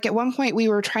At one point, we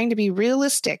were trying to be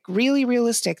realistic, really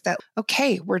realistic that,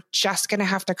 okay, we're just going to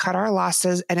have to cut our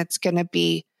losses and it's going to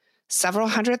be several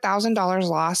 $100,000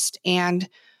 lost. And,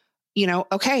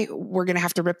 okay, we're going to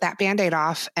have to rip that Band-Aid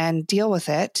off and deal with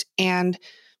it. And,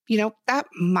 that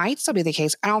might still be the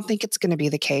case. I don't think it's going to be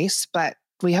the case, but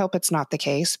we hope it's not the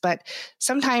case. But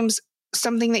sometimes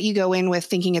something that you go in with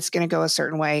thinking it's going to go a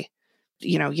certain way,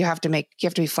 you have to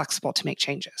be flexible to make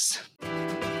changes.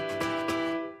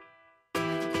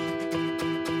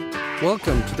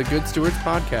 Welcome to the Good Stewards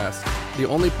Podcast, the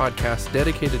only podcast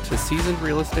dedicated to seasoned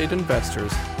real estate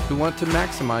investors who want to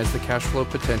maximize the cash flow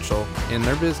potential in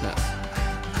their business.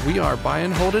 We are buy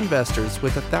and hold investors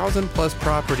with 1,000+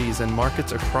 properties and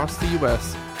markets across the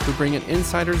U.S. who bring an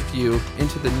insider's view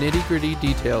into the nitty-gritty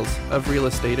details of real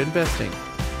estate investing.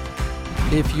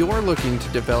 If you're looking to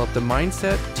develop the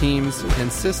mindset, teams,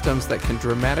 and systems that can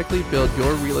dramatically build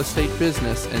your real estate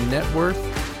business and net worth,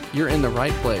 you're in the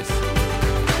right place.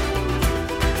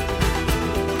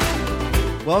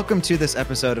 Welcome to this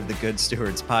episode of the Good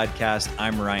Stewards Podcast.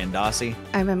 I'm Ryan Dossie.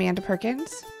 I'm Amanda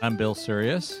Perkins. I'm Bill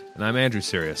Sirius. And I'm Andrew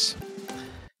Sirius.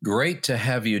 Great to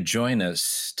have you join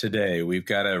us today. We've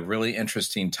got a really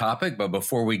interesting topic, but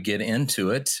before we get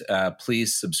into it,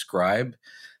 please subscribe.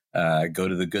 Go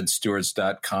to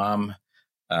thegoodstewards.com.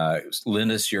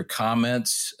 Lend us your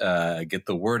comments. Get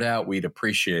the word out. We'd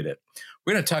appreciate it.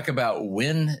 We're going to talk about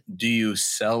when do you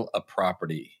sell a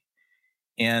property?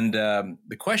 And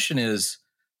the question is,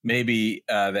 maybe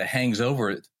that hangs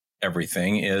over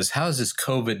everything is, how is this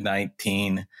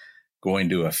COVID-19 going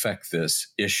to affect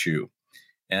this issue?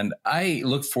 And I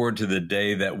look forward to the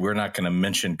day that we're not going to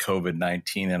mention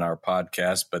COVID-19 in our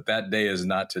podcast, but that day is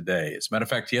not today. As a matter of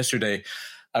fact, yesterday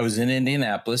I was in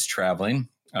Indianapolis traveling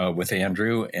with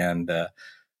Andrew and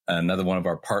another one of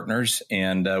our partners,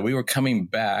 and we were coming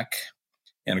back.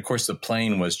 And of course, the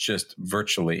plane was just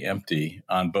virtually empty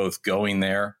on both going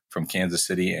there from Kansas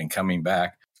City and coming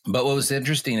back. But what was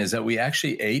interesting is that we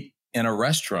actually ate in a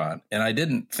restaurant, and I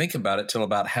didn't think about it till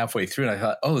about halfway through. And I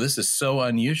thought, oh, this is so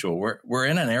unusual. We're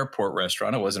in an airport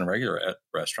restaurant. It wasn't a regular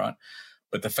restaurant.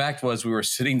 But the fact was we were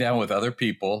sitting down with other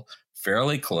people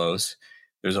fairly close.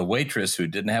 There's a waitress who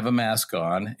didn't have a mask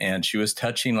on, and she was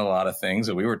touching a lot of things,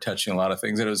 and we were touching a lot of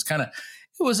things. And it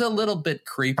was a little bit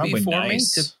creepy Probably for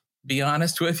nice. me, to be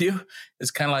honest with you.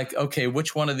 It's kind of like, okay,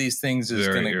 which one of these things is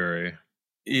going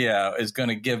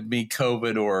to give me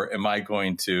COVID, or am I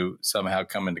going to somehow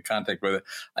come into contact with it?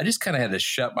 I just kind of had to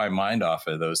shut my mind off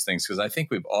of those things because I think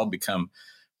we've all become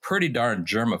pretty darn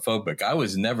germophobic. I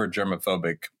was never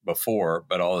germophobic before,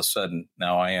 but all of a sudden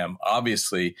now I am.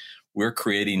 Obviously, we're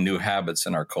creating new habits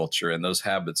in our culture, and those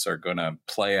habits are going to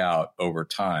play out over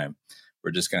time.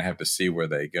 We're just going to have to see where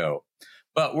they go.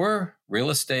 But we're real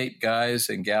estate guys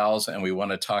and gals, and we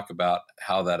want to talk about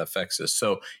how that affects us.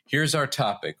 So here's our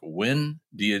topic. When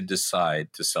do you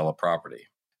decide to sell a property?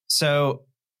 So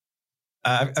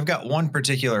I've got one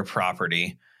particular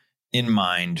property in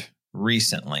mind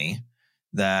recently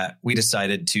that we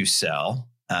decided to sell.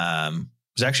 It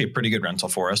was actually a pretty good rental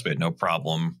for us. We had no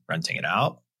problem renting it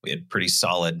out. We had pretty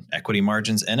solid equity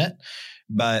margins in it.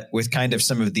 But with kind of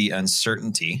some of the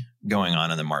uncertainty going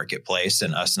on in the marketplace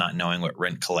and us not knowing what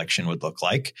rent collection would look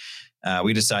like,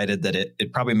 we decided that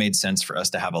it probably made sense for us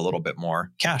to have a little bit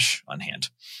more cash on hand.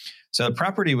 So the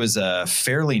property was a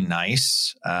fairly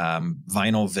nice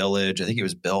vinyl village. I think it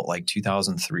was built like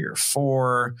 2003 or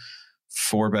 4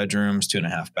 bedrooms,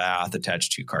 2.5 bath,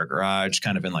 attached 2-car garage,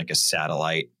 kind of in like a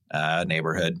satellite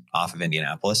neighborhood off of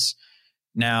Indianapolis.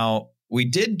 Now, we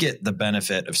did get the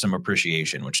benefit of some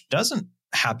appreciation, which doesn't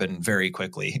happen very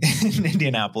quickly in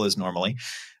Indianapolis normally.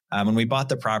 When we bought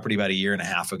the property about 1.5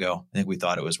 years ago, I think we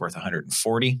thought it was worth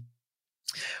 $140.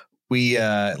 We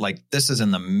this is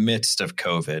in the midst of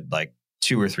COVID, like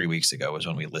 2 or 3 weeks ago was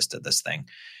when we listed this thing.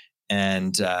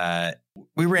 And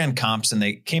we ran comps and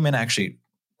they came in actually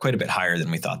quite a bit higher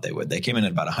than we thought they would. They came in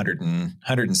at about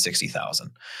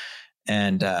 $160,000.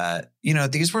 And,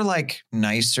 these were like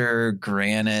nicer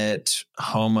granite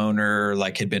homeowner,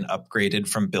 like had been upgraded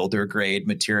from builder grade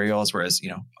materials, whereas,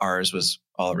 ours was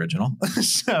all original.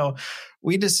 So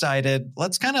we decided,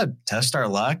 let's kind of test our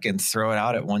luck and throw it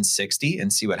out at 160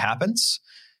 and see what happens.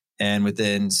 And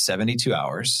within 72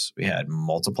 hours, we had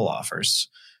multiple offers.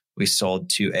 We sold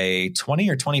to a 20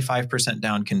 or 25%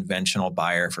 down conventional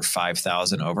buyer for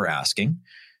 $5,000 over asking.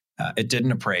 It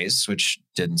didn't appraise, which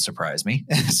didn't surprise me.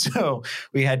 So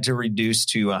we had to reduce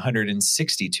to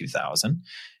 $162,000. And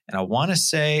I want to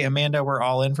say, Amanda, we're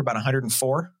all in for about $104.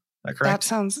 Is that correct?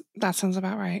 That sounds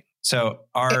about right. So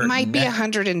it might be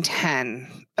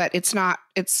 110, but it's not.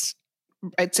 It's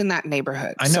It's in that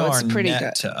neighborhood. I know it's our pretty net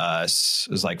good to us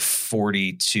is like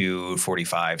 42,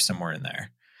 45, somewhere in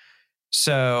there.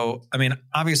 So, I mean,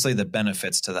 obviously the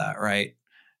benefits to that, right?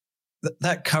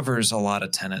 That covers a lot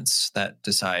of tenants that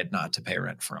decide not to pay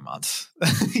rent for a month,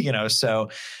 so,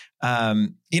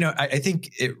 I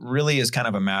think it really is kind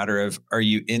of a matter of, are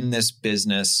you in this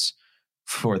business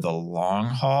for the long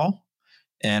haul?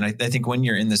 And I think when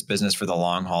you're in this business for the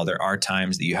long haul, there are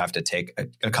times that you have to take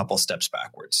a couple steps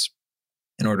backwards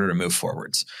in order to move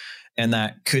forwards. And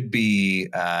that could be,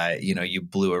 you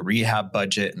blew a rehab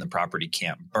budget and the property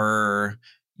can't burr.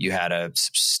 You had a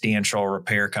substantial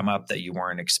repair come up that you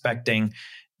weren't expecting.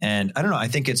 And I don't know, I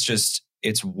think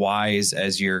it's wise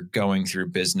as you're going through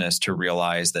business to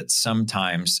realize that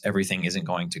sometimes everything isn't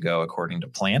going to go according to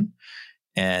plan.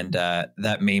 And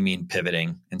that may mean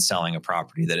pivoting and selling a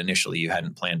property that initially you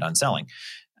hadn't planned on selling.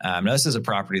 Now, this is a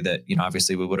property that,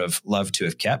 obviously we would have loved to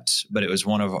have kept, but it was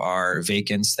one of our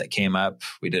vacants that came up.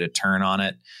 We did a turn on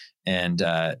it and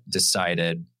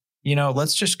decided,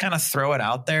 let's just kind of throw it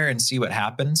out there and see what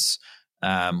happens.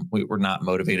 We're not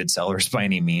motivated sellers by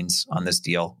any means on this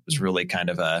deal. It was really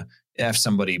kind of if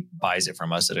somebody buys it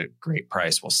from us at a great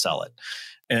price, we'll sell it.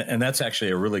 And that's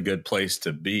actually a really good place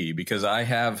to be, because I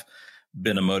have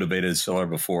been a motivated seller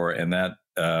before, and that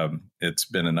it's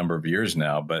been a number of years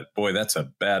now, but boy, that's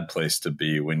a bad place to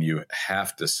be when you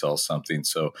have to sell something.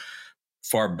 So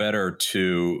far better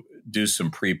to do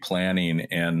some pre-planning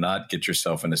and not get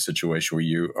yourself in a situation where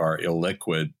you are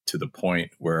illiquid to the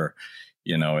point where,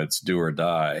 it's do or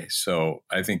die. So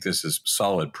I think this is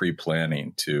solid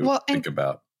pre-planning to think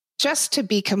about. Just to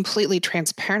be completely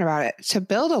transparent about it, to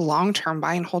build a long-term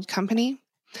buy and hold company,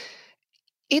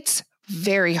 it's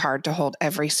very hard to hold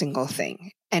every single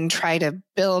thing and try to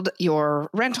build your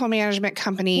rental management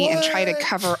company and try to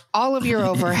cover all of your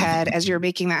overhead as you're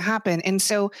making that happen. And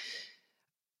so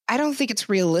I don't think it's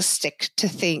realistic to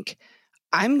think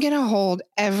I'm going to hold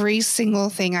every single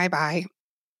thing I buy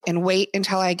and wait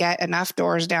until I get enough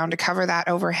doors down to cover that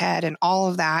overhead and all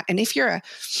of that. And if you're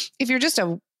just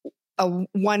a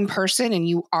one person and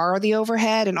you are the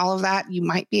overhead and all of that, you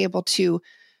might be able to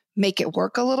make it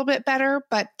work a little bit better.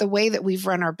 But the way that we've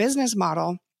run our business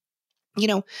model, you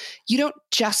don't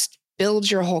just build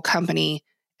your whole company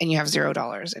and you have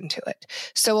 $0 into it.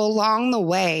 So along the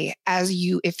way,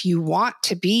 if you want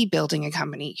to be building a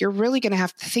company, you're really going to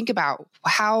have to think about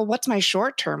what's my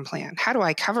short-term plan? How do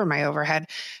I cover my overhead?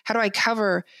 How do I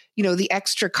cover, the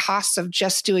extra costs of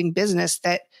just doing business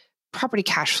that property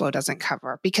cash flow doesn't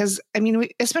cover? Because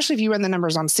especially if you run the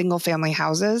numbers on single family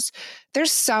houses,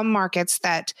 there's some markets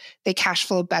that they cash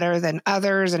flow better than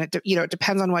others. And it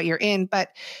depends on what you're in, but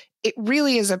it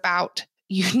really is about,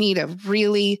 you need a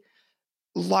really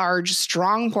large,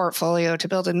 strong portfolio to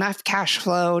build enough cash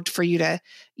flow for you to,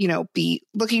 be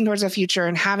looking towards the future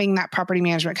and having that property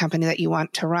management company that you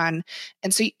want to run.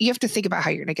 And so you have to think about how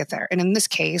you're going to get there. And in this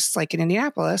case, like in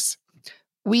Indianapolis,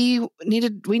 we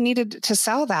needed to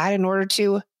sell that in order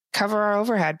to cover our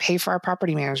overhead, pay for our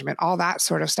property management, all that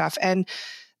sort of stuff. And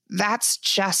that's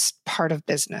just part of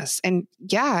business. And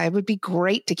yeah, it would be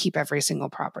great to keep every single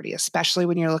property, especially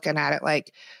when you're looking at it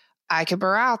like, I could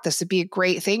burr out. This would be a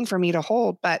great thing for me to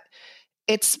hold, but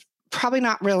it's probably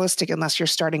not realistic unless you're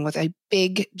starting with a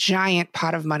big, giant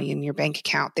pot of money in your bank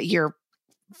account that you're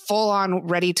full on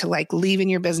ready to leave in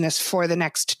your business for the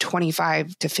next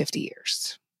 25 to 50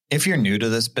 years. If you're new to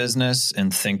this business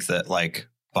and think that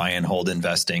buy and hold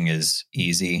investing is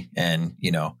easy and,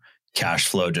 cash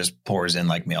flow just pours in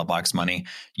like mailbox money,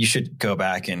 you should go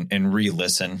back and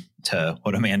re-listen to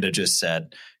what Amanda just said.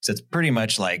 Because it's pretty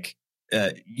much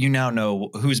you now know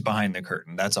who's behind the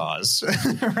curtain. That's Oz,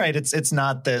 right? It's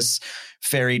not this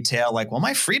fairy tale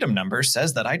my freedom number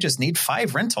says that I just need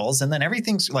 5 rentals and then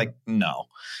everything's no.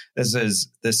 This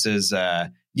is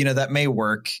that may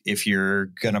work if you're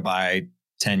going to buy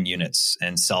 10 units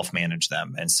and self-manage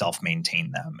them and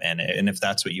self-maintain them. And if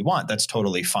that's what you want, that's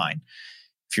totally fine.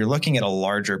 If you're looking at a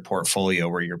larger portfolio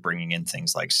where you're bringing in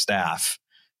things like staff,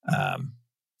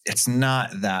 it's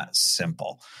not that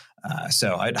simple.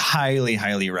 So I'd highly,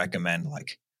 highly recommend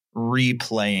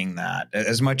replaying that,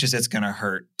 as much as it's going to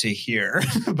hurt to hear.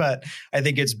 But I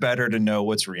think it's better to know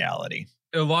what's reality.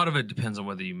 A lot of it depends on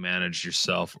whether you manage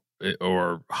yourself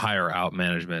or hire out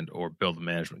management or build a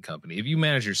management company. If you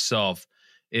manage yourself,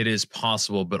 it is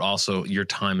possible, but also your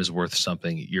time is worth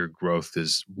something. Your growth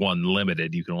is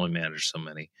limited. You can only manage so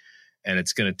many, and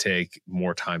it's going to take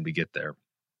more time to get there.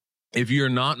 If you're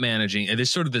not managing, and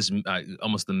there's sort of this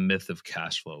almost the myth of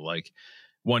cash flow.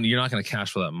 You're not going to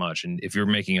cash flow that much. And if you're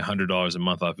making $100 a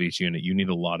month off each unit, you need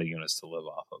a lot of units to live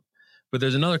off of. But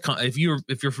there's another if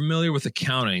you're familiar with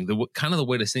accounting, the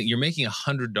way to think, you're making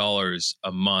 $100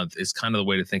 a month is kind of the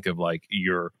way to think of like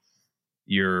your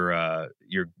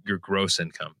gross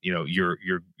income. You know,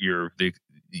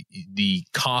 the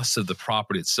costs of the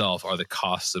property itself are the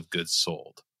costs of goods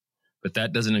sold, but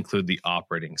that doesn't include the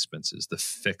operating expenses, the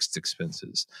fixed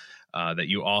expenses that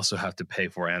you also have to pay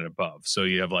for and above. So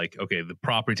you have like, okay, the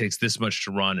property takes this much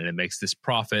to run and it makes this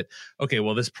profit. Okay,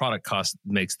 well, this product cost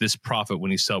makes this profit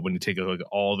when you take a look at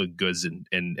all the goods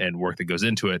and work that goes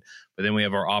into it. But then we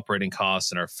have our operating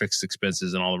costs and our fixed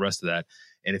expenses and all the rest of that.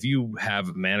 And if you have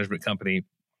a management company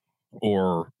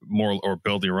or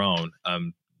build your own,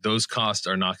 those costs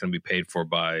are not going to be paid for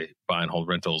by buy and hold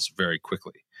rentals very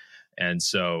quickly. And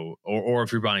so, or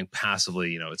if you're buying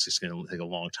passively, you know, it's just going to take a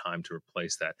long time to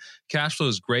replace that. Cash flow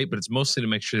is great, but it's mostly to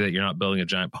make sure that you're not building a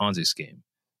giant Ponzi scheme.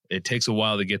 It takes a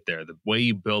while to get there. The way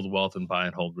you build wealth and buy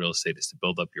and hold real estate is to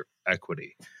build up your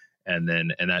equity. And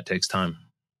that takes time.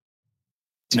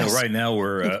 You know, right now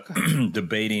we're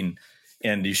debating,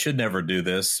 and you should never do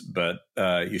this, but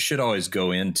you should always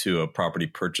go into a property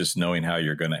purchase knowing how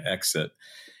you're going to exit.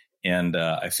 And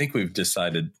I think we've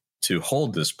decided to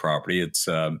hold this property. It's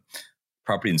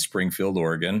property in Springfield,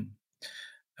 Oregon.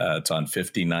 It's on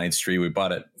 59th Street. We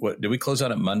bought it. What did we close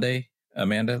on it Monday,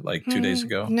 Amanda? Like 2 days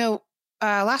ago? No,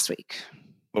 last week.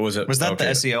 What was it? Was that the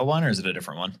SEO one, or is it a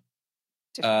different one?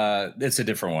 It's a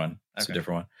different one. It's a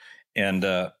different one,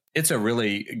 and it's a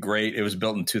really great. It was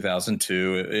built in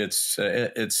 2002. It's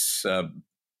a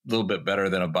little bit better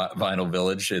than a Vinyl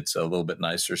Village. It's a little bit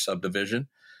nicer subdivision.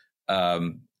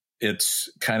 It's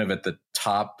kind of at the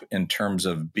top in terms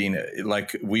of being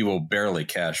like, we will barely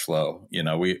cash flow. You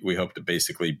know, we hope to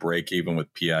basically break even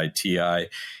with PITI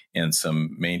and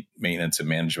some maintenance and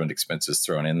management expenses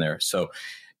thrown in there. So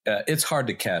it's hard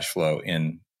to cash flow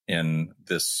in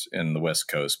the West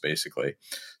Coast, basically.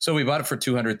 So we bought it for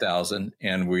 $200,000,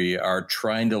 and we are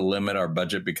trying to limit our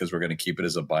budget because we're going to keep it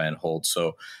as a buy and hold.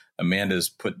 So Amanda's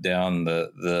put down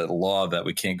the law that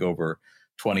we can't go over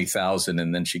 $20,000,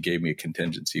 and then she gave me a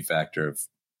contingency factor of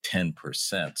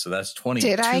 10%. So that's 20.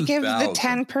 Did I give the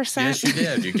 10%? Yes, you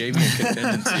did. You gave me a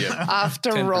contingency of I'll have to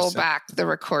 10%. roll back the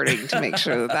recording to make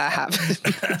sure that happens.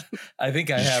 I think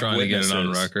I Just have trying witnesses. to get it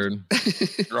on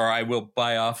record. Or I will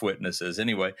buy off witnesses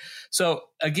anyway. So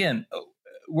again,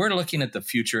 we're looking at the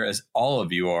future, as all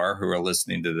of you are who are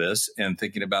listening to this, and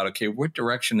thinking about, okay, what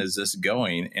direction is this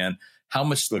going, and how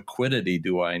much liquidity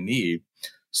do I need?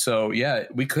 So yeah,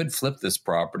 we could flip this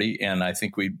property, and I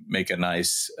think we make have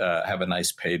a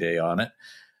nice payday on it,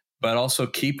 but also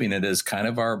keeping it as kind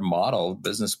of our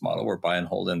business model. We're buy and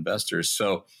hold investors.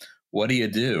 So what do you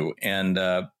do? And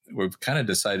we've kind of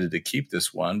decided to keep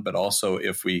this one, but also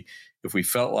if we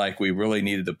felt like we really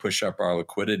needed to push up our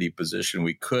liquidity position,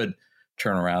 we could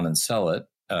turn around and sell it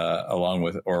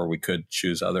or we could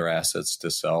choose other assets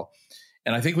to sell.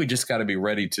 And I think we just got to be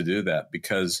ready to do that,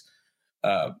 because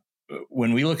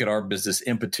when we look at our business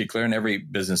in particular, and every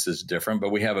business is different, but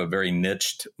we have a very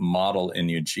niched model in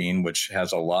Eugene, which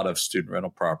has a lot of student rental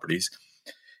properties.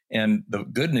 And the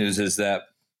good news is that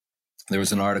there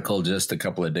was an article just a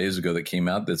couple of days ago that came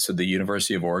out that said the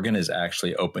University of Oregon is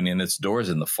actually opening its doors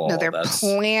in the fall. No, they're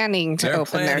planning to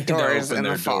open their doors in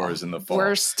the fall.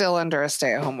 We're still under a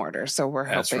stay-at-home order, so we're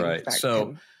hoping. That's right.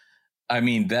 So, I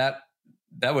mean, that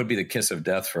would be the kiss of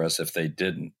death for us if they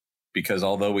didn't. Because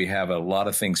although we have a lot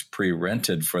of things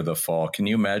pre-rented for the fall, can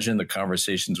you imagine the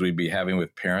conversations we'd be having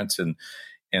with parents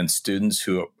and students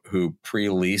who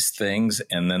pre-lease things,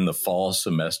 and then the fall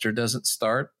semester doesn't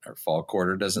start, or fall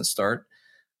quarter doesn't start?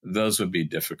 Those would be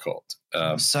difficult.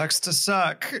 Sucks to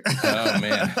suck. Oh,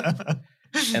 man.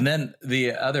 And then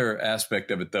the other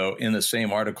aspect of it, though, in the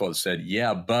same article, it said,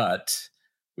 yeah, but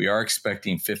we are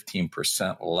expecting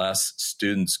 15% less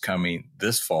students coming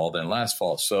this fall than last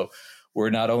fall. So we're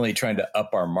not only trying to up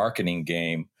our marketing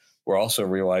game, we're also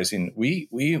realizing we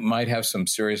might have some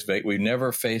serious we've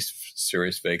never faced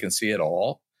serious vacancy at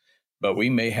all, but we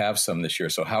may have some this year.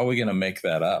 So how are we going to make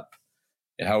that up?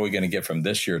 And how are we going to get from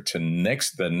this year to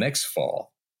the next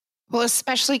fall? Well,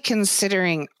 especially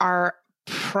considering our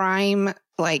prime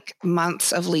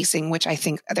months of leasing, which I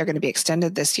think they're going to be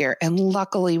extended this year. And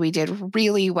luckily we did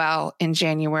really well in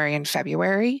January and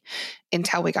February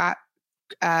until we got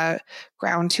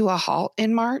ground to a halt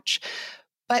in March.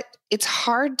 But it's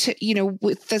hard to,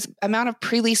 with this amount of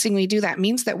pre-leasing we do, that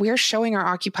means that we're showing our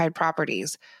occupied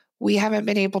properties. We haven't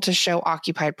been able to show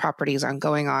occupied properties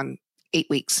going on 8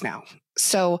 weeks now.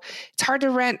 So it's hard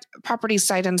to rent properties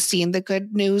sight unseen. The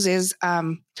good news is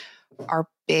our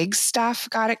big stuff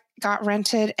got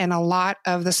rented, and a lot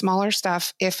of the smaller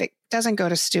stuff, if it doesn't go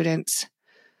to students,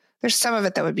 there's some of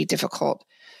it that would be difficult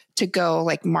to go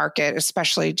like market,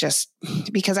 especially just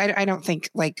because I don't think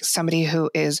like somebody who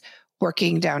is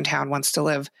working downtown wants to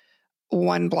live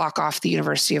one block off the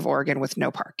University of Oregon with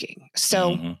no parking.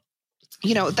 So,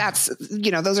 that's,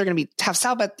 those are going to be tough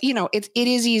sell, but it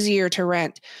is easier to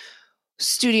rent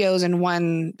studios and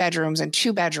 1 bedrooms and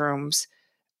 2 bedrooms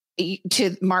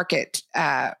to market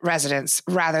residents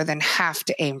rather than have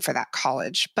to aim for that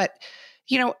college. But,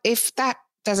 if that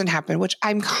doesn't happen, which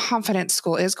I'm confident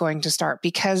school is going to start,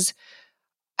 because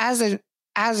as an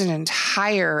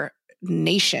entire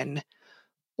nation,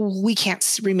 we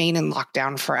can't remain in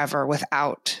lockdown forever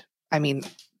without,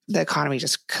 the economy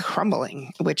just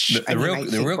crumbling, which the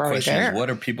real question is, what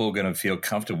are people going to feel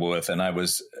comfortable with? And I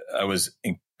was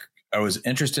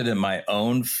interested in my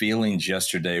own feelings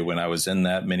yesterday when I was in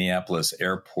that Minneapolis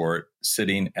airport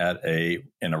sitting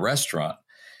in a restaurant.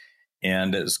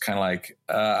 And it's kind of like,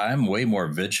 I'm way more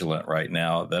vigilant right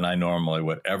now than I normally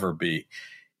would ever be.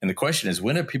 And the question is,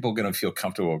 when are people going to feel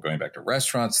comfortable going back to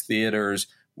restaurants, theaters?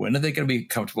 When are they going to be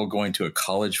comfortable going to a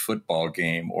college football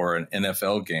game or an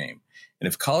NFL game? And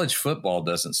if college football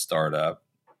doesn't start up,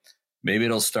 maybe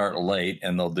it'll start late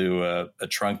and they'll do a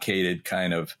truncated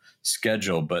kind of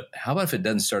schedule. But how about if it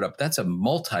doesn't start up? That's a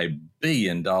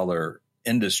multi-billion-dollar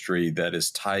industry that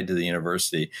is tied to the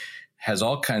university, has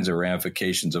all kinds of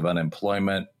ramifications of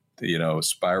unemployment,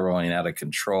 spiraling out of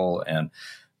control, and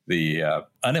the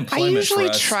unemployment. I usually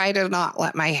try to not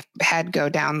let my head go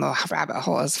down the rabbit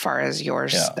hole as far as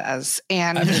yours does.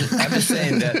 And I'm just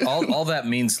saying that all that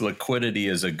means liquidity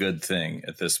is a good thing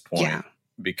at this point,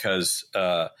 because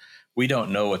we don't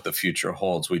know what the future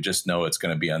holds. We just know it's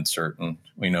going to be uncertain.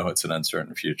 We know it's an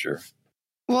uncertain future.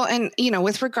 Well, and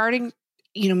with regarding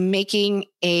making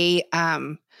a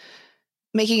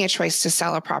choice to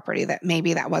sell a property that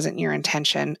maybe that wasn't your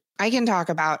intention, I can talk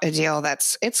about a deal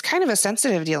it's kind of a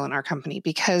sensitive deal in our company,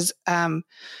 because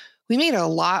we made a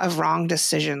lot of wrong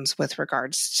decisions with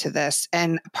regards to this.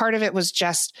 And part of it was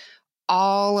just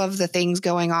all of the things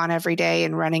going on every day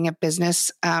and running a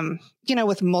business,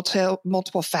 with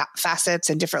multiple facets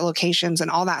and different locations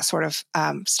and all that sort of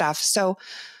stuff. So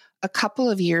a couple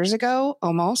of years ago,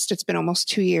 it's been almost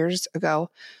 2 years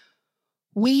ago,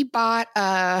 we bought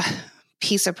a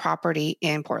piece of property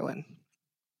in Portland.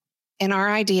 And our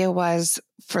idea was,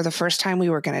 for the first time,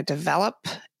 we were going to develop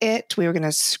it. We were going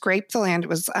to scrape the land. It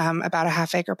was about a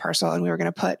half-acre parcel, and we were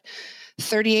going to put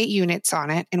 38 units on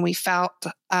it. And we felt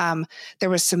there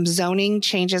was some zoning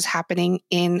changes happening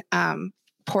in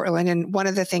Portland. And one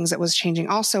of the things that was changing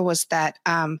also was that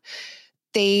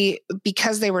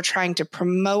because they were trying to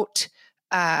promote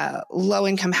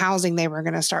low-income housing, they were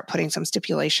going to start putting some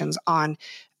stipulations on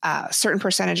certain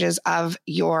percentages of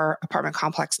your apartment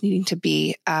complex needing to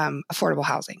be affordable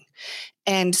housing.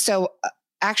 And so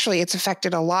actually it's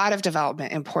affected a lot of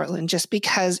development in Portland, just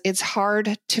because it's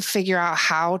hard to figure out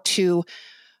how to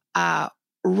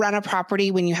run a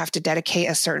property when you have to dedicate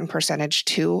a certain percentage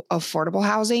to affordable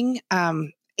housing,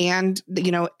 and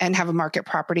have a market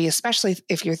property, especially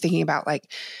if you're thinking about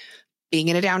like being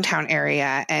in a downtown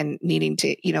area and needing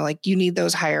to, you need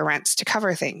those higher rents to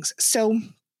cover things. So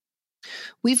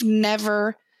we've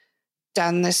never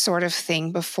done this sort of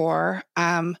thing before.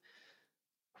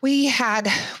 We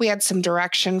had some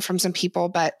direction from some people,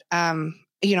 but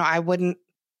I wouldn't,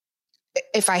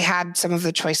 if I had some of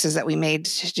the choices that we made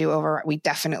to do over, we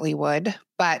definitely would.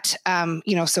 But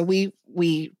so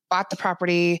we bought the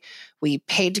property, we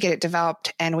paid to get it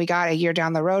developed, and we got a year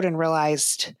down the road and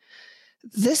realized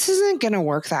this isn't going to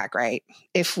work that great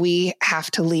if we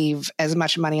have to leave as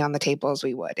much money on the table as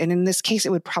we would. And in this case, it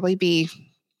would probably be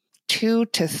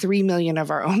 $2 to $3 million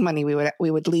of our own money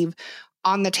we would leave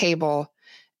on the table,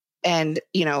 and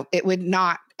it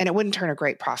wouldn't turn a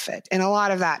great profit. And a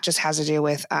lot of that just has to do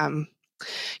with the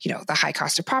high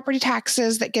cost of property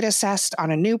taxes that get assessed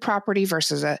on a new property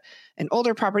versus an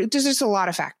older property. There's just a lot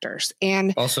of factors.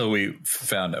 And also we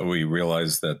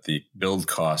realized that the build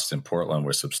costs in Portland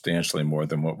were substantially more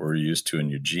than what we're used to in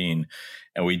Eugene.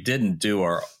 And we didn't do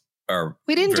our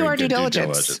due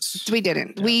diligence. We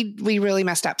didn't. Yeah. We really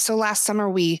messed up. So last summer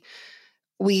we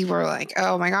were like,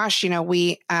 oh my gosh,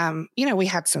 we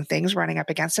had some things running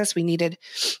up against us. We needed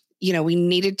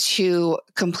to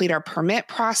complete our permit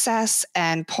process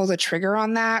and pull the trigger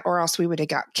on that, or else we would have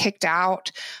got kicked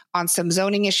out on some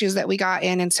zoning issues that we got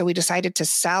in. And so we decided to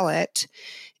sell it.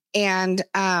 And,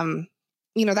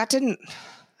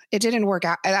 it didn't work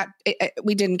out.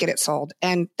 We didn't get it sold.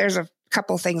 And there's a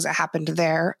couple things that happened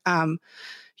there.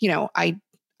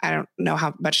 I don't know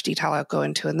how much detail I'll go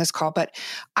into in this call, but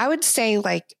I would say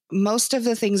like most of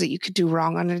the things that you could do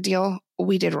wrong on a deal,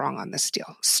 we did wrong on this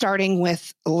deal, starting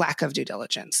with lack of due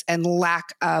diligence and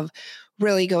lack of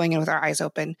really going in with our eyes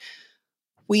open.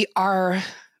 We are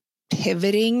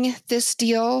pivoting this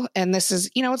deal. And this is,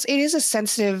 it is a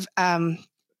sensitive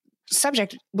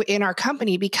subject in our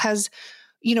company because,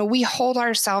 we hold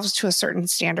ourselves to a certain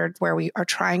standard where we are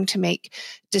trying to make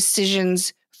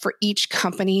decisions for each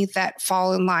company that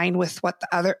fall in line with what the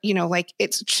other,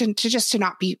 it's to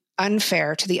not be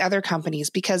unfair to the other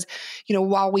companies because,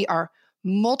 while we are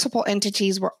multiple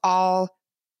entities, we're all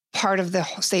part of the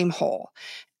same whole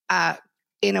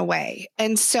in a way.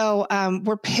 And so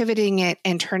we're pivoting it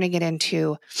and turning it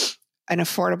into an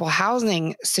affordable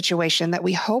housing situation that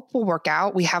we hope will work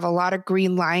out. We have a lot of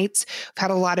green lights. We've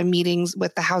had a lot of meetings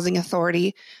with the housing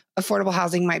authority. Affordable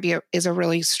housing is a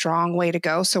really strong way to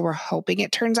go. So we're hoping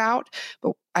it turns out.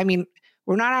 But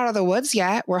we're not out of the woods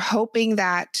yet. We're hoping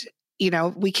that,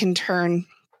 we can turn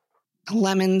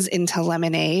lemons into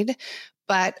lemonade.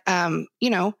 But,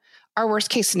 our worst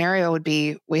case scenario would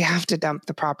be we have to dump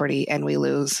the property and we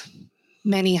lose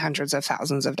many hundreds of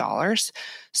thousands of dollars.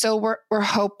 So we're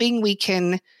hoping we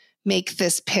can make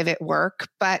this pivot work.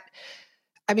 But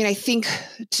I think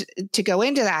to go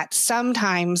into that,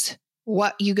 sometimes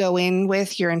what you go in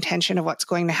with, your intention of what's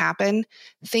going to happen,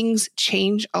 things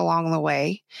change along the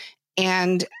way.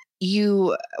 And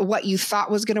what you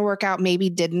thought was going to work out maybe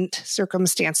didn't.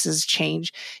 Circumstances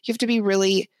change. You have to be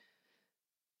really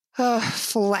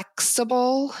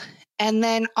flexible and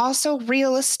then also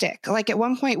realistic. Like at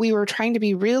one point we were trying to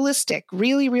be realistic,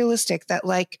 really realistic that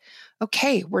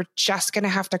okay, we're just going to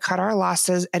have to cut our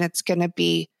losses and it's going to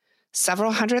be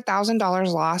several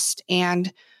 $100,000 lost.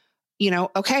 And,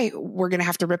 okay, we're going to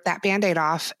have to rip that Band-Aid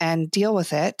off and deal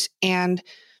with it. And,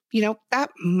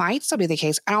 that might still be the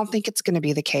case. I don't think it's going to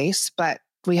be the case, but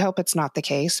we hope it's not the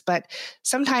case. But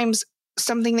sometimes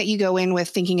something that you go in with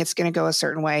thinking it's going to go a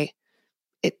certain way,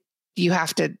 you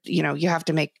have to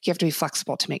be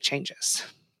flexible to make changes.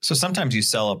 So sometimes you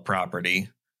sell a property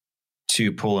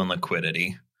to pull in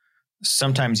liquidity.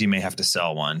 Sometimes you may have to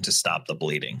sell one to stop the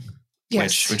bleeding,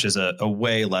 yes. which is a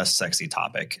way less sexy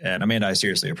topic. And Amanda, I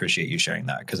seriously appreciate you sharing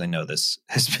that because I know this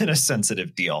has been a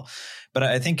sensitive deal. But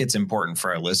I think it's important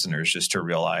for our listeners just to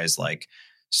realize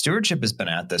stewardship has been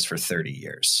at this for 30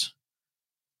 years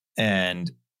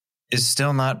and is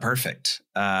still not perfect.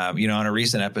 On a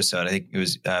recent episode, I think it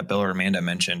was Bill or Amanda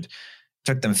mentioned, it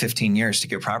took them 15 years to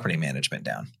get property management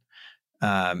down.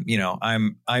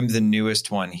 I'm the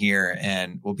newest one here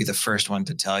and will be the first one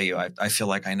to tell you, I feel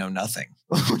like I know nothing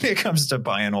when it comes to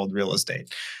buy and hold real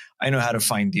estate. I know how to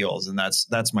find deals and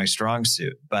that's my strong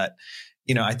suit. But,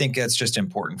 I think it's just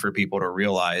important for people to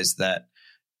realize that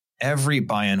every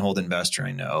buy and hold investor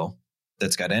I know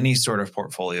that's got any sort of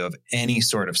portfolio of any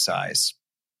sort of size,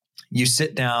 you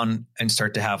sit down and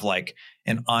start to have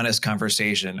an honest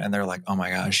conversation and they're like, oh my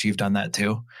gosh, you've done that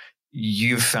too.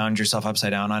 You've found yourself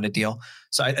upside down on a deal.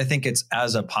 So I think it's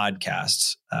as a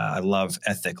podcast, I love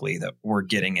ethically that we're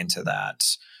getting into that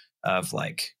of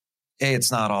hey,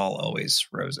 it's not all always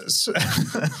roses.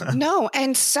 No.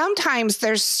 And sometimes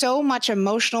there's so much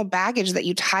emotional baggage that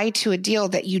you tie to a deal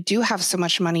that you do have so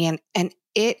much money in. And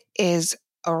it is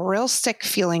a real sick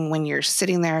feeling when you're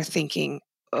sitting there thinking,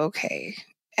 okay,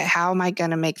 how am I going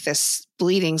to make this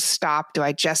bleeding stop? Do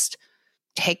I just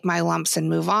take my lumps and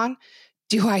move on?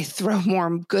 Do I throw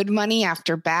more good money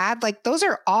after bad? Those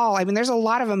are all, there's a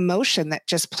lot of emotion that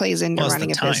just plays into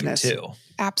running a business too.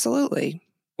 Absolutely.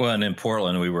 Well, and in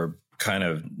Portland, we were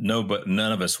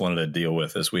none of us wanted to deal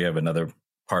with this. We have another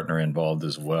partner involved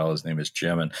as well. His name is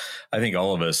Jim. And I think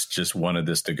all of us just wanted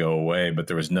this to go away, but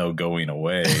there was no going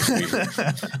away.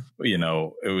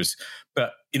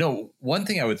 One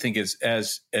thing I would think is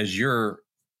as you're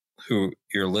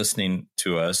listening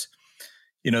to us,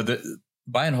 the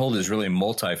buy and hold is really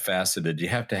multifaceted. You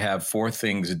have to have 4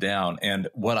 things down. And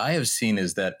what I have seen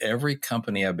is that every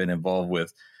company I've been involved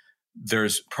with,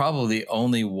 there's probably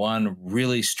only one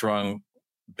really strong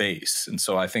base. And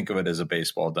so I think of it as a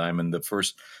baseball diamond. The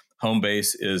first home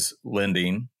base is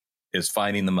lending, is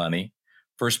finding the money.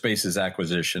 First base is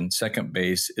acquisition. Second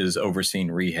base is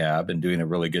overseeing rehab and doing a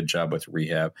really good job with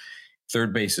rehab.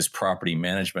 Third base is property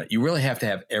management. You really have to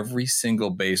have every single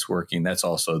base working. That's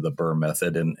also the BRRRR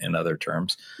method in other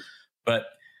terms. But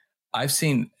I've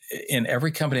seen in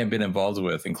every company I've been involved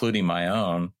with, including my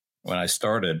own, when I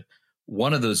started,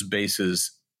 one of those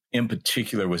bases in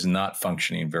particular was not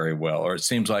functioning very well, or it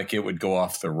seems like it would go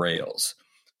off the rails.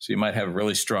 So you might have a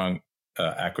really strong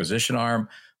acquisition arm,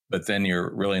 but then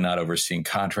you're really not overseeing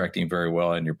contracting very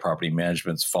well and your property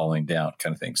management's falling down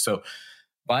kind of thing. So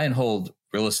buy and hold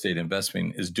real estate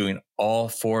investing is doing all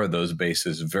 4 of those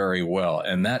bases very well.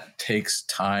 And that takes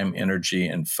time, energy,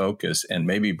 and focus, and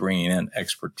maybe bringing in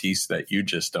expertise that you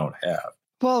just don't have.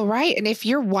 Well, right. And if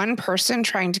you're one person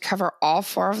trying to cover all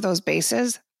 4 of those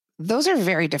bases, those are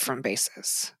very different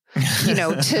bases.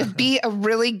 To be a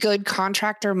really good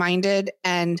contractor minded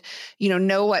and,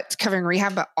 know what's covering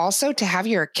rehab, but also to have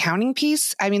your accounting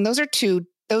piece. I mean, those are two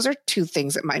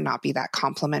things that might not be that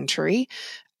complementary,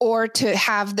 or to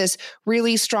have this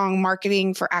really strong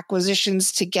marketing for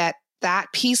acquisitions to get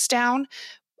that piece down.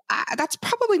 That's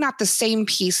probably not the same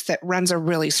piece that runs a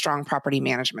really strong property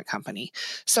management company.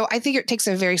 So I think it takes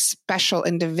a very special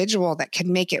individual that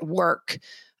can make it work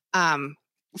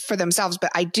for themselves.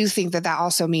 But I do think that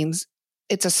also means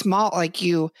it's a small,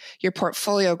 your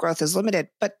portfolio growth is limited,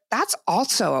 but that's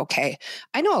also okay.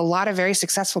 I know a lot of very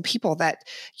successful people that,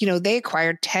 they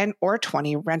acquired 10 or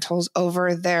 20 rentals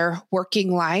over their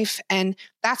working life, and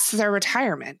that's their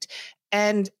retirement.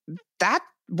 And that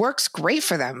works great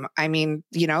for them. I mean,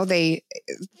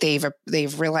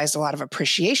 they've realized a lot of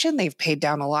appreciation. They've paid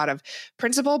down a lot of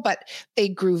principal, but they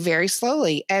grew very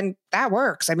slowly, and that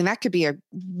works. I mean, that could be a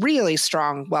really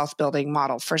strong wealth building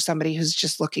model for somebody who's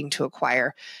just looking to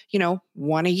acquire,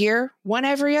 1 a year, 1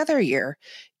 every other year,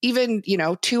 even,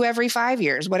 2 every 5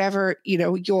 years, whatever,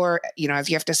 if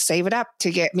you have to save it up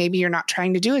to get, maybe you're not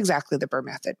trying to do exactly the BRRRR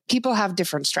method. People have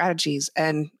different strategies,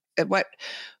 and what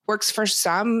works for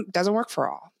some doesn't work for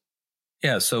all.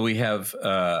 Yeah, so we have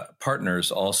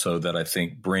partners also that I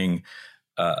think bring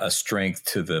a strength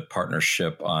to the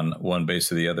partnership on one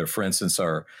base or the other. For instance,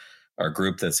 our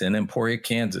group that's in Emporia,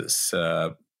 Kansas,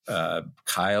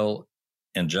 Kyle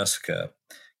and Jessica.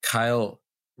 Kyle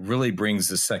really brings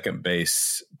the second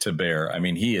base to bear. I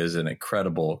mean, he is an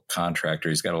incredible contractor.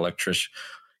 He's got electrician.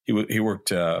 He worked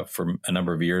for a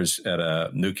number of years at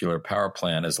a nuclear power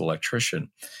plant as an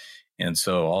electrician. And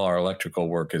so all our electrical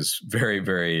work is very,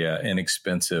 very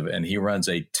inexpensive. And he runs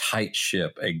a tight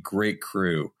ship, a great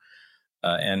crew.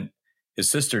 And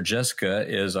his sister, Jessica,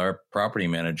 is our property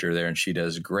manager there, and she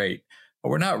does great. But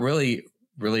we're not really,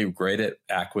 really great at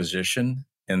acquisition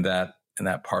in that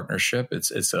partnership.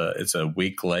 It's a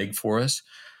weak leg for us.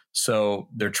 So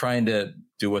they're trying to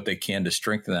do what they can to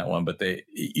strengthen that one. But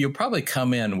you'll probably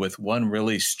come in with one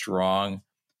really strong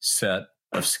set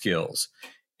of skills.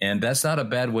 And that's not a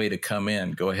bad way to come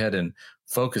in. Go ahead and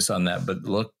focus on that, but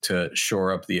look to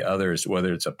shore up the others,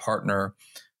 whether it's a partner,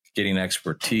 getting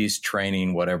expertise,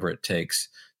 training, whatever it takes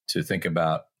to think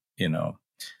about, Now,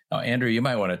 Andrew, you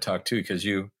might want to talk too, because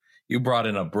you brought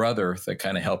in a brother that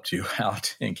kind of helped you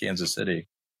out in Kansas City.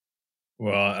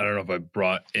 Well, I don't know if I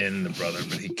brought in the brother,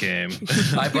 but he came.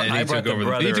 I brought the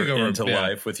brother into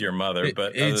life with your mother,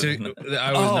 but I was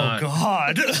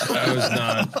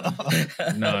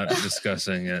not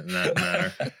discussing it in that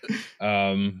manner.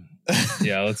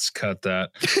 Yeah, let's cut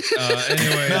that.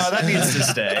 Anyways, no, that needs to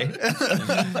stay.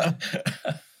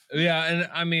 Yeah, and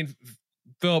I mean,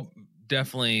 Philip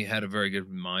definitely had a very good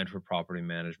mind for property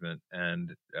management,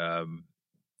 and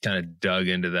kind of dug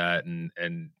into that and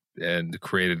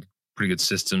created pretty good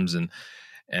systems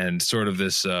and sort of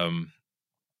this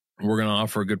we're going to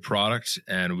offer a good product,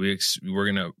 and we're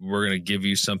going to give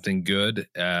you something good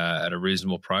at a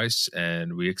reasonable price,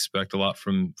 and we expect a lot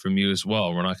from you as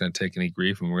well. We're not going to take any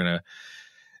grief, and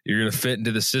you're going to fit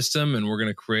into the system, and we're going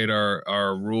to create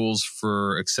our rules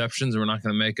for exceptions, and we're not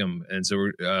going to make them. And so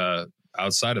we're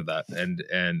outside of that,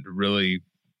 and really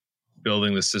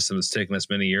building the system that's taken us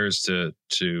many years to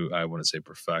I wouldn't say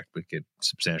perfect, but get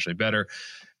substantially better.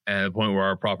 And the point where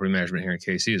our property management here in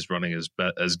KC is running as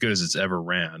good as it's ever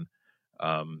ran.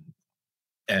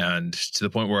 And to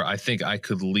the point where I think I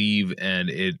could leave and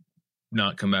it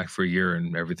not come back for a year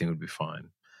and everything would be fine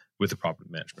with the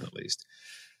property management, at least.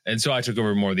 And so I took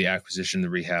over more of the acquisition, the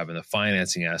rehab, and the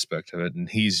financing aspect of it. And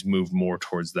he's moved more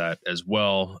towards that as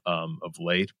well of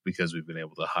late, because we've been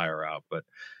able to hire out. But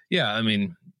yeah, I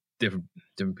mean, different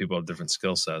people have different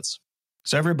skill sets.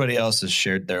 So everybody else has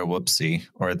shared their whoopsie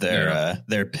or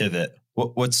their pivot.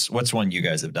 What's one you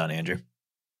guys have done, Andrew?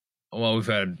 Well, we've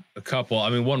had a couple. I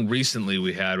mean, one recently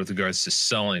we had with regards to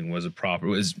selling was a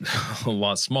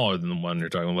lot smaller than the one you're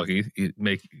talking about.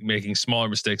 Making smaller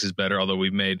mistakes is better, although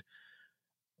we've made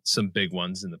some big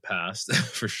ones in the past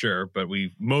for sure. But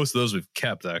most of those we've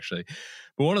kept, actually.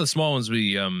 But one of the small ones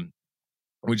we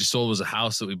just sold was a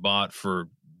house that we bought for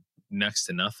next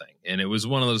to nothing, and it was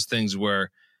one of those things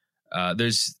where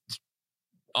there's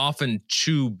often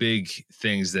two big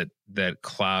things that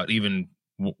cloud, even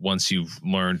once you've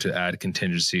learned to add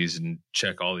contingencies and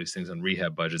check all these things on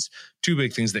rehab budgets, two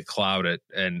big things that cloud it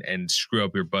and screw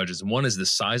up your budgets. And one is the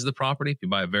size of the property. If you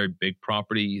buy a very big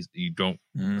property, you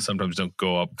sometimes don't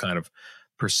go up kind of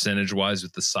percentage wise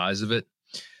with the size of it.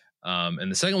 And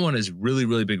the second one is really,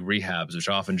 really big rehabs, which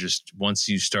often just once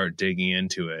you start digging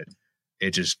into it,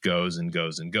 it just goes and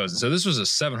goes and goes. And so this was a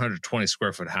 720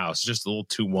 square foot house, just a little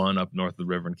 2-1 up north of the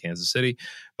river in Kansas City.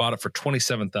 Bought it for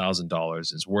 $27,000.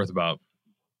 It's worth about,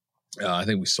 I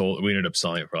think we ended up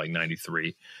selling it for like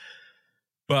 93.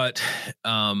 But,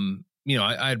 you know,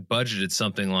 I had budgeted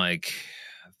something like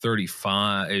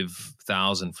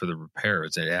 $35,000 for the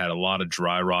repairs. It had a lot of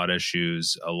dry rot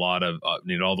issues, a lot of,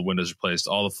 needed all the windows replaced,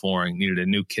 all the flooring, needed a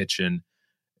new kitchen,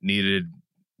 needed,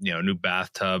 you know, new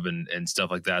bathtub and stuff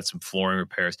like that, some flooring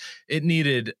repairs. It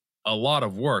needed a lot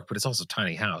of work, but it's also a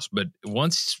tiny house. But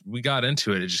once we got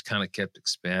into it, it just kind of kept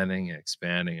expanding and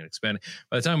expanding and expanding.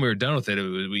 By the time we were done with it,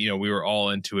 you know, we were all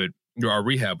into it. Our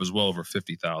rehab was well over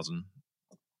 $50,000,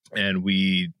 and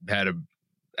we had a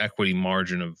equity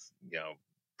margin of, you know,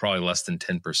 probably less than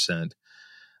 10%.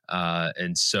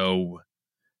 And so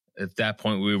at that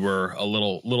point, we were a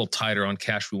little tighter on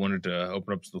cash. We wanted to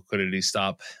open up some liquidity,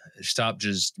 stop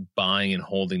just buying and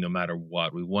holding no matter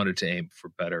what. We wanted to aim for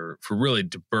better, for really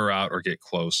to burr out or get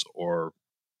close or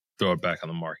throw it back on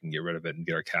the market and get rid of it and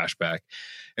get our cash back.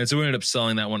 And so we ended up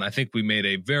selling that one. I think we made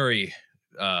a very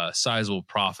sizable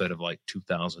profit of like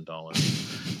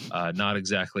 $2,000. Not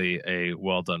exactly a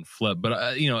well done flip,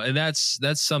 but you know, and that's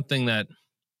something that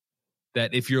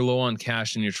if you're low on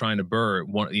cash and you're trying to burr,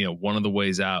 one of the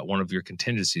ways out, one of your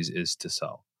contingencies is to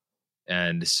sell.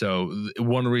 And so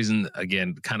one reason,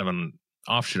 again, kind of an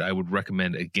offshoot, I would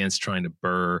recommend against trying to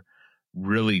burr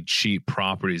really cheap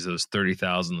properties, those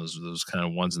 30,000, those kind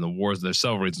of ones in the wars. There's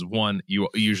several reasons. One, you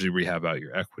usually rehab out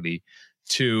your equity.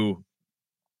 Two,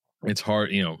 it's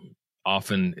hard, you know,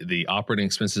 often the operating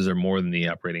expenses are more than the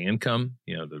operating income,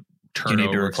 you know, the turnover. You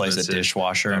need to replace a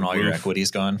dishwasher and all your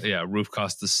equity's gone. Yeah. Roof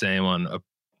costs the same on a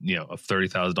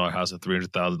 $30,000 house, a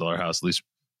 $300,000 house, at least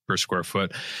per square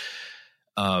foot.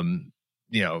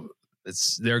 You know,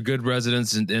 they're good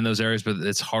residents in those areas, but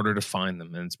it's harder to find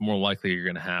them, and it's more likely you're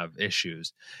going to have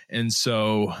issues. And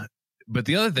so, but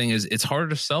the other thing is it's harder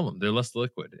to sell them. They're less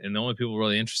liquid, and the only people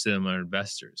really interested in them are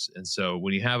investors. And so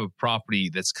when you have a property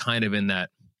that's kind of in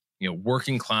that, you know,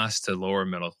 working class to lower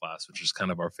middle class, which is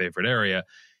kind of our favorite area,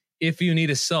 if you need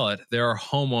to sell it, there are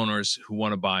homeowners who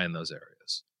want to buy in those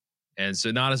areas. And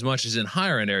so not as much as in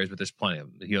higher end areas, but there's plenty of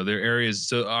them. You know, there are areas.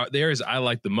 So the areas I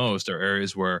like the most are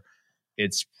areas where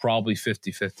it's probably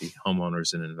 50-50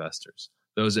 homeowners and investors.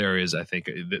 Those areas, I think,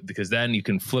 because then you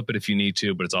can flip it if you need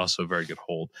to, but it's also a very good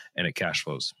hold and it cash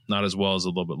flows. Not as well as a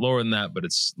little bit lower than that, but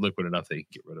it's liquid enough that you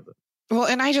can get rid of it. Well,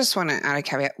 and I just want to add a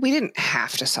caveat. We didn't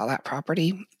have to sell that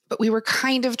property, but we were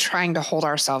kind of trying to hold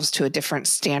ourselves to a different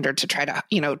standard to try to,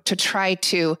 you know, try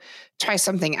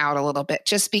something out a little bit,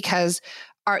 just because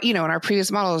in our previous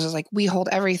models is like, we hold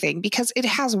everything because it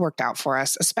has worked out for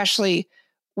us, especially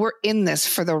we're in this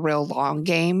for the real long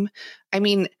game. I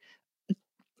mean,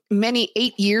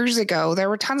 8 years ago, there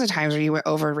were tons of times where you went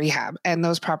over rehab and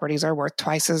those properties are worth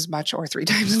twice as much or 3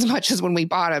 times as much as when we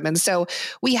bought them. And so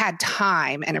we had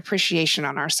time and appreciation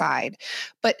on our side.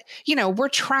 But, you know, we're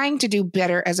trying to do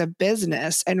better as a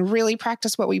business and really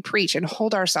practice what we preach and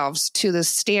hold ourselves to the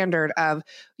standard of,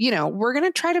 you know, we're going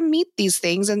to try to meet these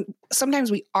things. And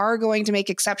sometimes we are going to make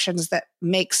exceptions that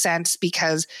make sense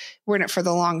because we're in it for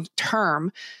the long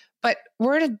term. But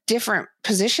we're in a different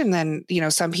position than, you know,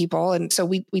 some people. And so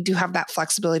we do have that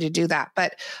flexibility to do that.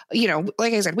 But, you know,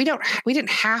 like I said, we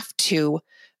didn't have to,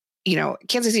 you know,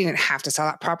 Kansas City didn't have to sell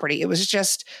that property. It was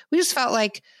just, we just felt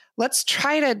like, let's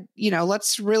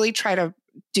really try to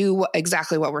do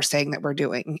exactly what we're saying that we're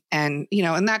doing. And, you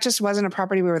know, and that just wasn't a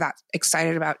property we were that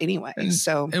excited about anyway.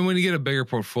 And when you get a bigger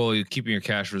portfolio, keeping your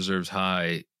cash reserves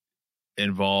high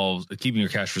involves keeping your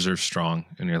cash reserves strong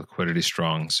and your liquidity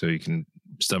strong so you can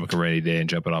stomach a rainy day and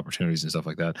jump at opportunities and stuff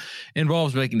like that. It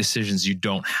involves making decisions you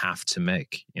don't have to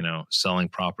make, you know, selling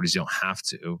properties you don't have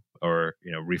to, or,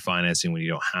 you know, refinancing when you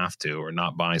don't have to, or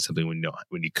not buying something when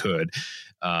you could,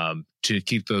 to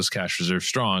keep those cash reserves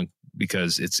strong,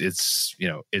 because it's you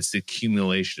know, it's the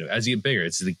accumulation of, as you get bigger,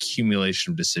 it's the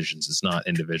accumulation of decisions. It's not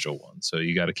individual ones. So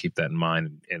you got to keep that in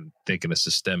mind and think in a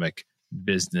systemic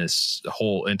business,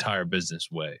 whole entire business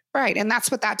way. Right. And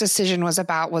that's what that decision was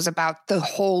about the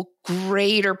whole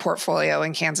greater portfolio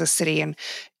in Kansas City. And,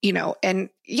 you know, and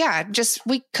yeah, just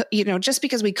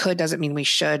because we could doesn't mean we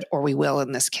should or we will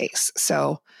in this case.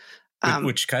 So,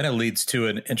 which kind of leads to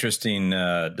an interesting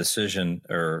decision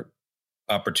or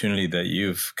opportunity that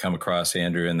you've come across,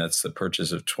 Andrew, and that's the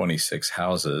purchase of 26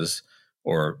 houses,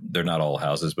 or they're not all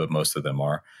houses, but most of them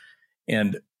are.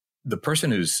 And the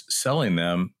person who's selling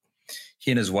them, he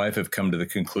and his wife have come to the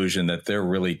conclusion that they're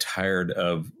really tired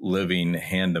of living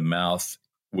hand to mouth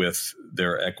with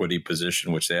their equity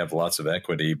position, which they have lots of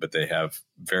equity, but they have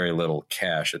very little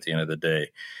cash at the end of the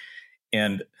day.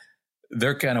 And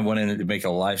they're kind of wanting to make a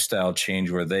lifestyle change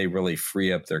where they really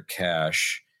free up their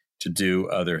cash to do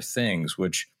other things,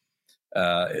 which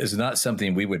is not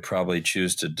something we would probably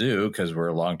choose to do because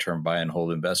we're long-term buy and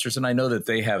hold investors. And I know that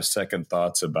they have second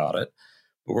thoughts about it,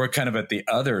 but we're kind of at the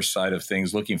other side of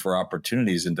things looking for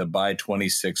opportunities and to buy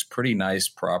 26 pretty nice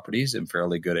properties in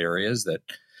fairly good areas that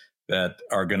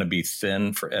are going to be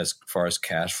thin for as far as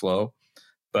cash flow.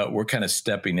 But we're kind of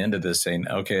stepping into this saying,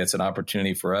 okay, it's an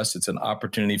opportunity for us. It's an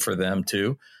opportunity for them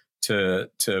too, to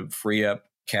free up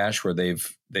cash where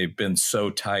they've been so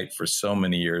tight for so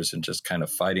many years and just kind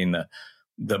of fighting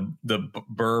the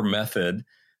Burr method.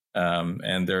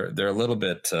 And they're a little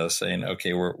bit saying,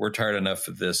 okay, we're tired enough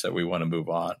of this that we want to move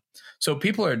on. So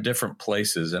people are at different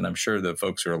places, and I'm sure the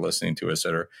folks who are listening to us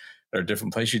that are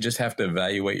different places. You just have to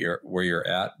evaluate where you're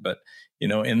at. But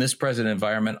in this present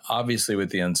environment, obviously with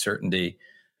the uncertainty,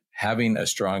 having a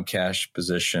strong cash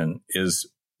position is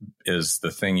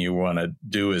the thing you want to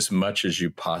do as much as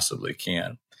you possibly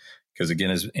can. Because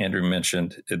again, as Andrew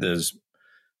mentioned, there's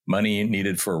money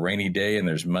needed for a rainy day and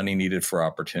there's money needed for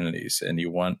opportunities. And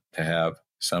you want to have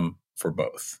some for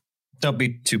both. Don't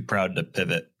be too proud to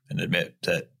pivot and admit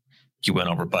that you went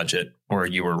over budget or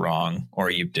you were wrong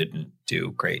or you didn't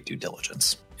do great due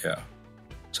diligence. Yeah.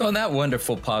 So on that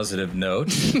wonderful positive note,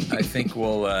 I think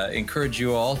we'll encourage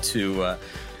you all to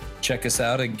check us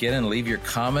out again and leave your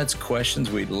comments, questions.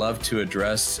 We'd love to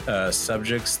address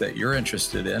subjects that you're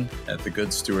interested in at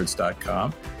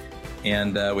thegoodstewards.com.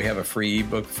 And we have a free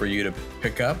ebook for you to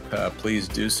pick up. Please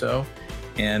do so.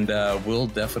 And we'll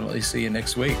definitely see you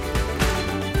next week.